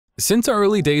Since our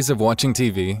early days of watching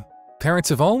TV, parents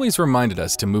have always reminded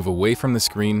us to move away from the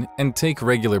screen and take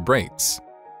regular breaks.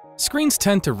 Screens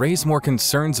tend to raise more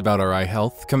concerns about our eye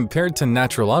health compared to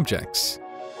natural objects.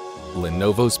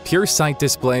 Lenovo's PureSight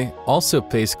Display also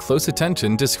pays close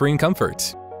attention to screen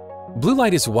comfort. Blue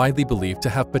light is widely believed to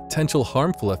have potential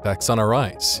harmful effects on our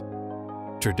eyes.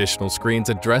 Traditional screens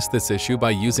address this issue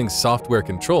by using software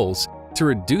controls to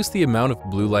reduce the amount of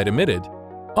blue light emitted,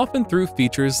 often through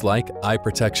features like eye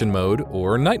protection mode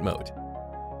or night mode.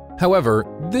 However,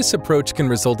 this approach can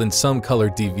result in some color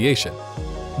deviation,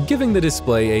 giving the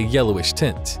display a yellowish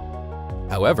tint.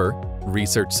 However,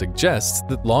 research suggests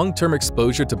that long-term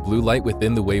exposure to blue light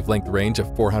within the wavelength range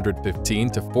of 415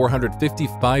 to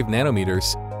 455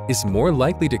 nanometers is more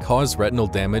likely to cause retinal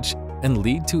damage and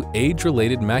lead to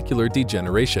age-related macular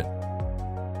degeneration.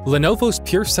 Lenovo's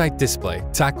PureSight Display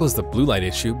tackles the blue light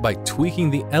issue by tweaking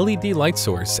the LED light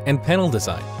source and panel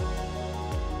design.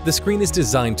 The screen is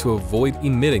designed to avoid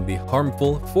emitting the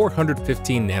harmful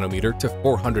 415 nanometer to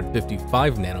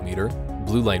 455 nanometer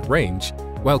blue light range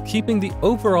while keeping the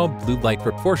overall blue light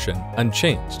proportion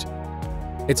unchanged.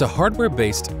 It's a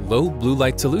hardware-based low blue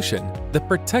light solution that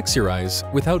protects your eyes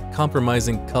without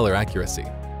compromising color accuracy.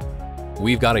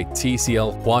 We've got a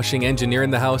TCL Huaxing engineer in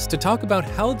the house to talk about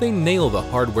how they nail the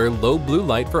hardware low blue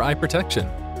light for eye protection.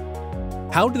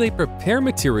 How do they prepare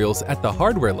materials at the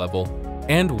hardware level,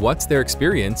 and what's their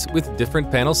experience with different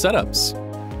panel setups?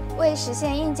 为实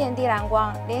现硬件低蓝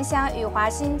光，联想与华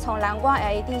星从蓝光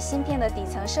LED 芯片的底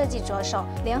层设计着手，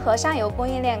联合上游供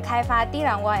应链开发低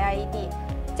蓝光 LED，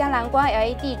 将蓝光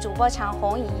LED 主波长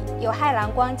红移，有害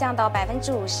蓝光降到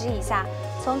50%以下，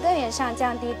从根源上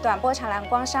降低短波长蓝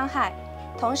光伤害。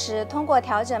同时，通过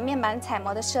调整面板彩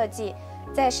模的设计，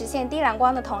在实现低蓝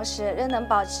光的同时，仍能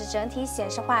保持整体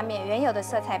显示画面原有的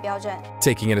色彩标准。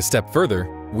Taking it a step further,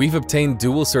 we've obtained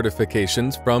dual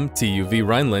certifications from TÜV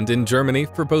Rheinland in Germany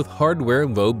for both hardware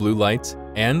low blue light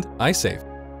and Eyesafe.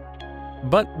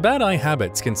 But bad eye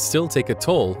habits can still take a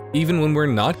toll even when we're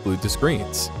not glued to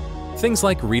screens. Things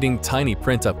like reading tiny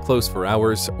print up close for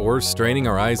hours or straining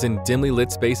our eyes in dimly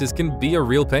lit spaces can be a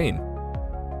real pain.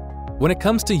 When it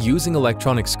comes to using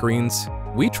electronic screens,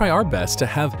 we try our best to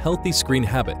have healthy screen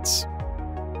habits.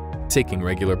 Taking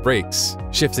regular breaks,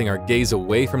 shifting our gaze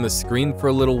away from the screen for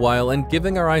a little while and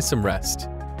giving our eyes some rest.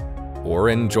 Or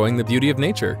enjoying the beauty of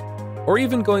nature. Or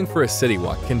even going for a city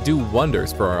walk can do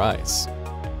wonders for our eyes.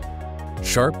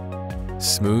 Sharp,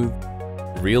 smooth,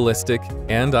 realistic,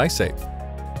 and eye-safe.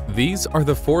 These are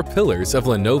the 4 pillars of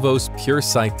Lenovo's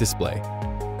PureSight Display.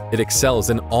 It excels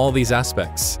in all these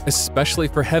aspects, especially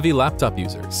for heavy laptop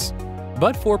users.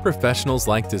 But for professionals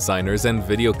like designers and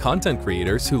video content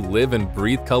creators who live and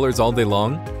breathe colors all day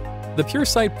long, the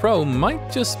PureSight Pro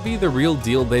might just be the real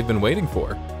deal they've been waiting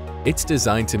for. It's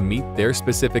designed to meet their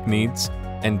specific needs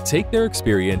and take their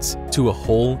experience to a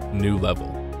whole new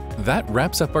level. That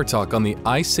wraps up our talk on the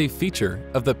Eyesafe feature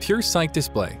of the PureSight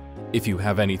Display. If you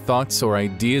have any thoughts or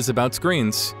ideas about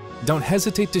screens, don't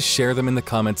hesitate to share them in the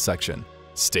comments section.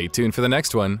 Stay tuned for the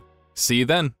next one. See you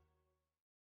then!